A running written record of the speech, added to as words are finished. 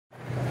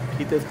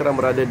Kita sekarang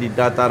berada di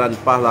Dataran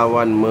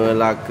Pahlawan,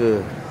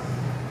 Melaka.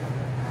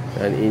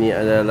 Dan ini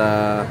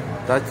adalah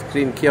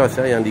touchscreen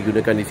kiosk yang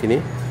digunakan di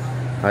sini.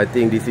 I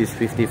think this is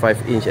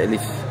 55 inch at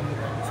least.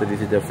 So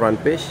this is the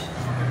front page.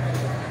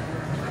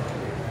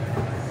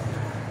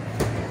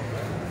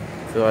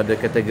 So ada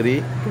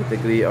kategori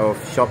of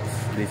shops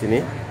di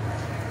sini.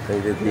 Dan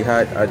kita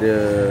lihat ada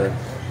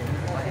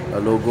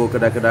logo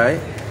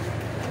kedai-kedai.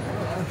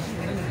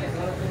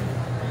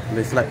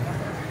 Boleh slide.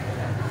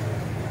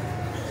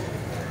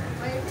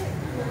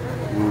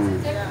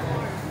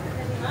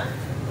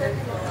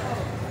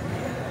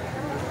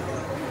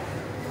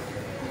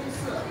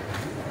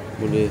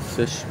 Boleh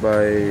search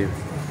by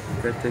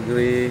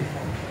category,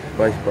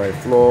 by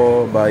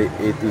floor, by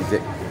A to Z.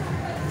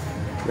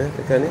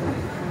 Tekan ni.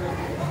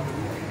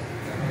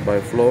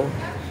 By floor.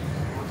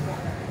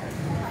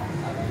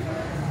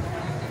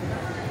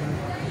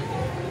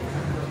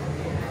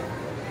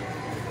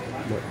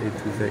 By A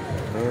to Z.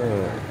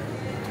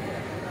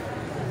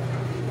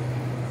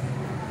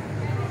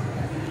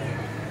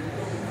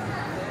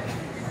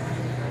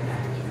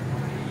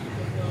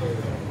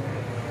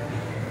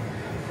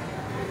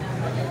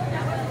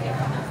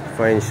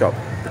 Find shop.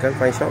 Tekan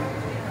find shop.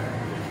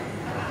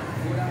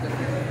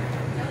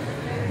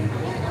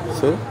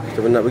 So,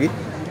 kita nak pergi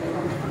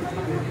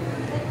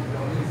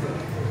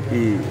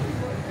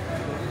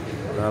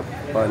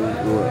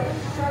E82.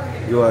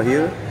 You are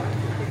here.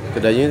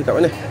 Kedainya dekat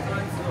mana?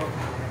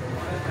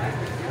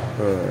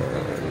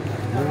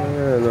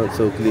 Not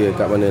so clear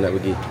kat mana nak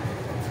pergi.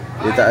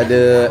 Dia tak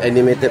ada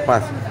animated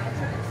path.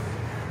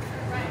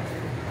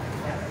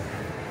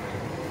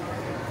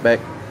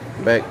 Back.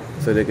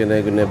 So dia kena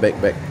guna back.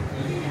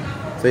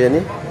 So yang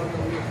ni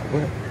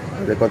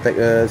ada contact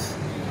us,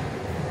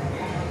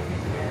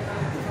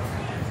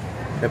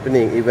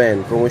 happening,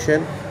 event, promotion.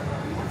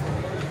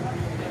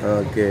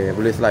 Okay,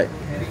 boleh slide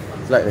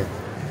ni.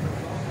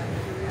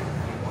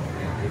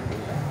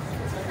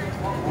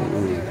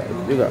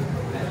 Juga.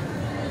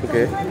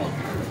 Okay,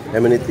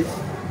 amenities.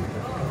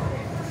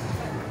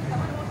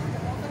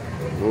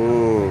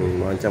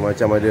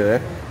 Macam-macam ada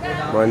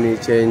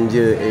money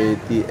changer,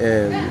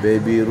 ATM,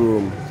 baby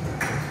room,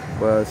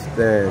 bus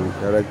stand,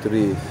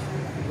 directories,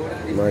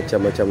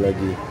 macam-macam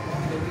lagi.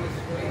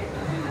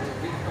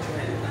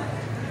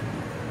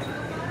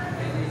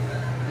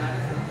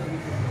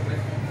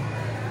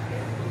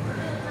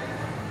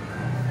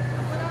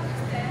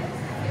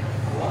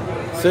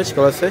 Search,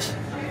 kalau search.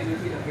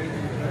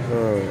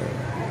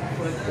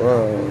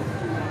 Wow.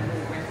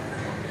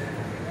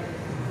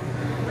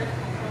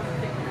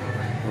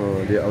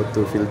 Dia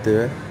auto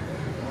filter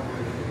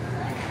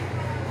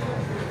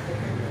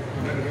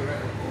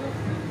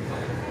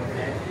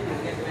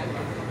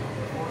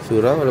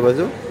Surau lepas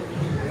tu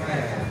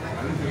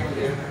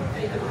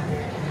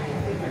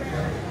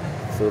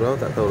Surau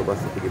tak tahu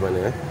lepas tu pergi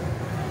mana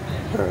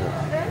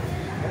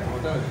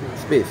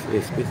Space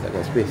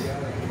takkan space.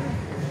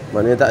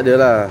 Maknanya tak ada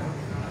lah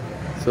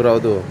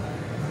surau tu.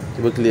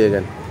 Cuba clear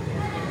kan.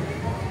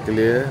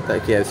 Clear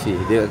tak KFC.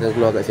 Dia akan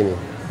keluar kat sini.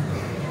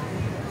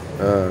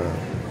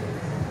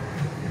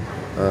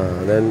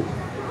 Dan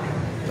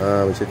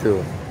macam tu.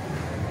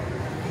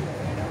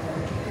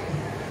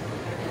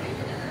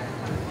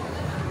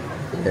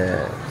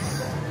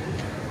 Yes.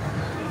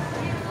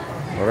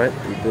 Alright,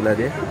 itulah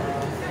dia.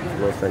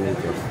 Los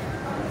Angeles.